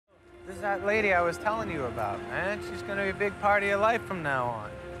This is that lady I was telling you about, man. She's gonna be a big part of your life from now on.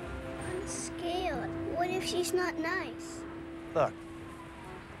 I'm scared. What if she's not nice? Look,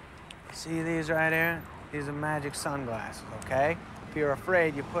 see these right here? These are magic sunglasses, okay? If you're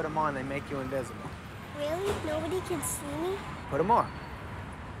afraid, you put them on, they make you invisible. Really? Nobody can see me? Put them on.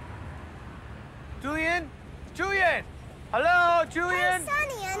 Julian? Julian! Hello, Julian? Hey,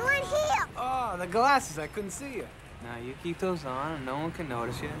 Sonny, I'm right here. Oh, the glasses, I couldn't see you. Now, you keep those on, and no one can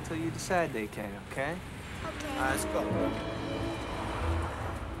notice you until you decide they can, okay? Okay. All right, let's go.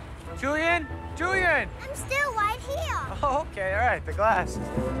 Julian? Julian! I'm still right here. Oh, okay, all right, the glasses.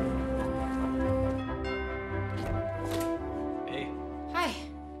 Hey. Hi.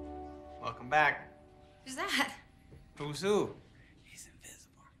 Welcome back. Who's that? Who's who? He's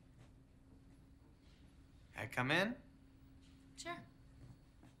invisible. Can I come in? Sure.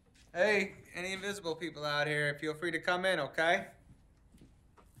 Hey, any invisible people out here, feel free to come in, okay?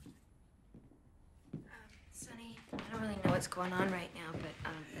 Sonny, I don't really know what's going on right now,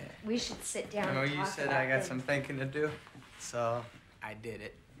 but we should sit down I know and you talk said about I got things. some thinking to do, so I did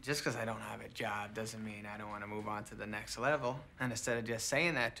it. Just because I don't have a job doesn't mean I don't want to move on to the next level. And instead of just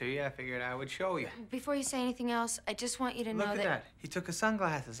saying that to you, I figured I would show you. Before you say anything else, I just want you to know Look at that. He took his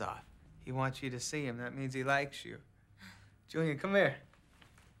sunglasses off. He wants you to see him. That means he likes you. Julian, come here.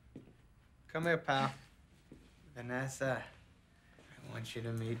 Come here, pal. Vanessa, I want you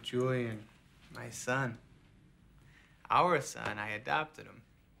to meet Julian, my son. Our son. I adopted him.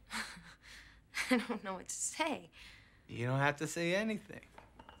 I don't know what to say. You don't have to say anything.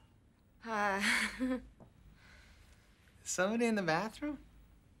 Is somebody in the bathroom?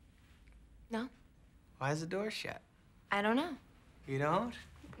 No, Why is the door shut? I don't know. You don't?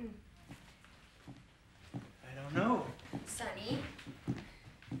 I don't know. Sonny.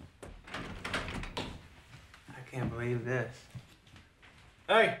 I can't believe this.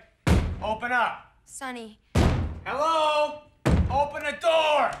 Hey, open up. Sonny. Hello? Open the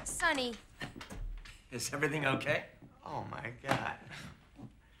door. Sonny. Is everything okay? Oh, my God.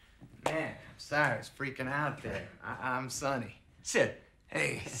 Man, I'm sorry. I was freaking out there. I'm Sonny. Sid.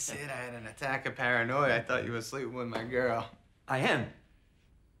 Hey, Sid, I had an attack of paranoia. I thought you were sleeping with my girl. I am.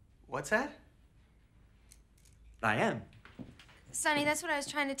 What's that? I am. Sonny, that's what I was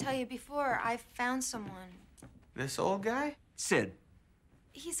trying to tell you before. I found someone. This old guy? Sid.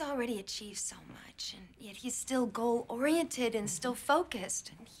 He's already achieved so much, and yet he's still goal-oriented and still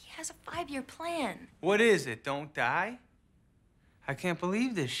focused. And he has a 5-year plan. What is it? Don't die? I can't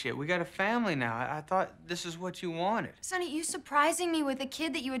believe this shit. We got a family now. I thought this is what you wanted. Sonny, you surprising me with a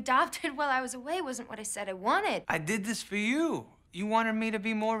kid that you adopted while I was away wasn't what I said I wanted. I did this for you. You wanted me to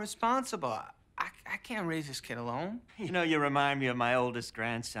be more responsible. I can't raise this kid alone. You know, you remind me of my oldest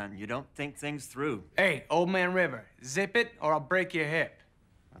grandson. You don't think things through. Hey, old man River, zip it or I'll break your hip.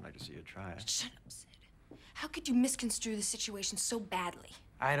 I'd like to see you try it. Shut up, Sid. How could you misconstrue the situation so badly?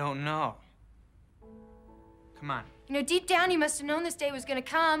 I don't know. Come on. You know, deep down, you must have known this day was gonna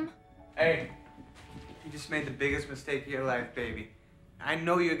come. Hey, you just made the biggest mistake of your life, baby. I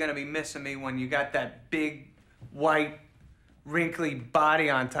know you're gonna be missing me when you got that big, white, wrinkly body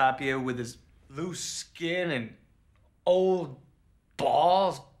on top of you with his loose skin and old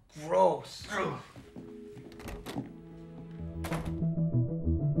balls. Gross.